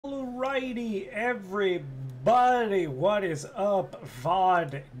Alrighty, everybody, what is up,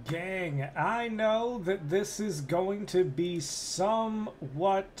 VOD gang? I know that this is going to be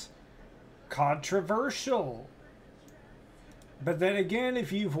somewhat controversial. But then again,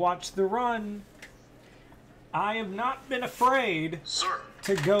 if you've watched the run, I have not been afraid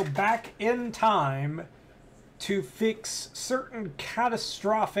to go back in time to fix certain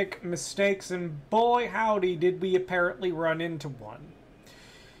catastrophic mistakes, and boy howdy did we apparently run into one.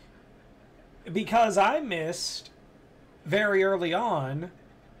 Because I missed, very early on,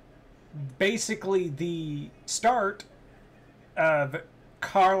 basically the start of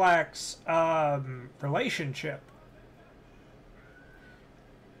Karlach's relationship.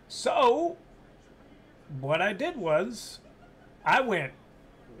 So, what I did was, I went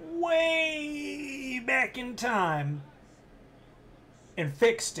way back in time and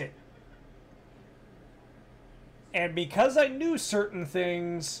fixed it. And because I knew certain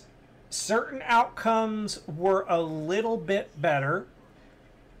things, certain outcomes were a little bit better.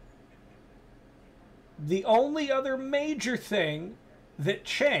 The only other major thing that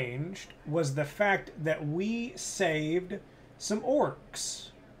changed was the fact that we saved some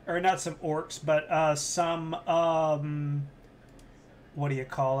orcs. Or not some orcs, but some, what do you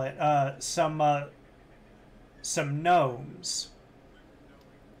call it? Some gnomes.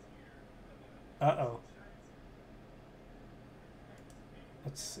 Uh-oh.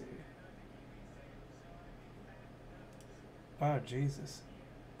 Let's see. Oh, Jesus.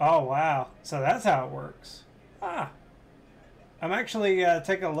 Oh, wow. So that's how it works. Ah. I'm actually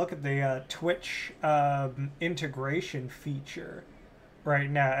taking a look at the Twitch integration feature right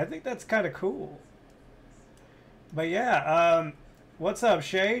now. I think that's kind of cool. But yeah, what's up,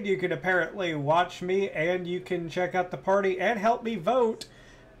 Shade? You can apparently watch me, and you can check out the party and help me vote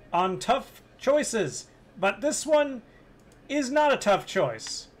on tough choices. But this one is not a tough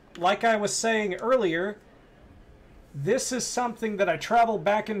choice. Like I was saying earlier, this is something that I traveled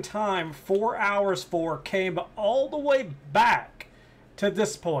back in time 4 hours for, came all the way back to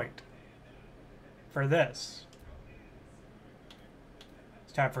this point for this.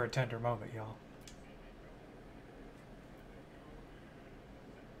 It's time for a tender moment, y'all.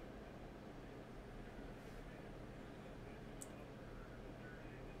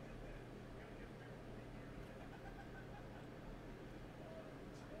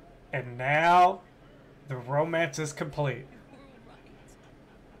 And now, the romance is complete. We're all right.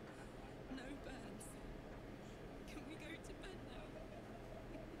 No birds. Can we go to bed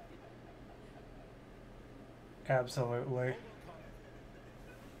now? Absolutely.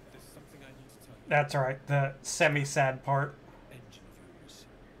 There's something I need to tell you. That's right, the semi-sad part.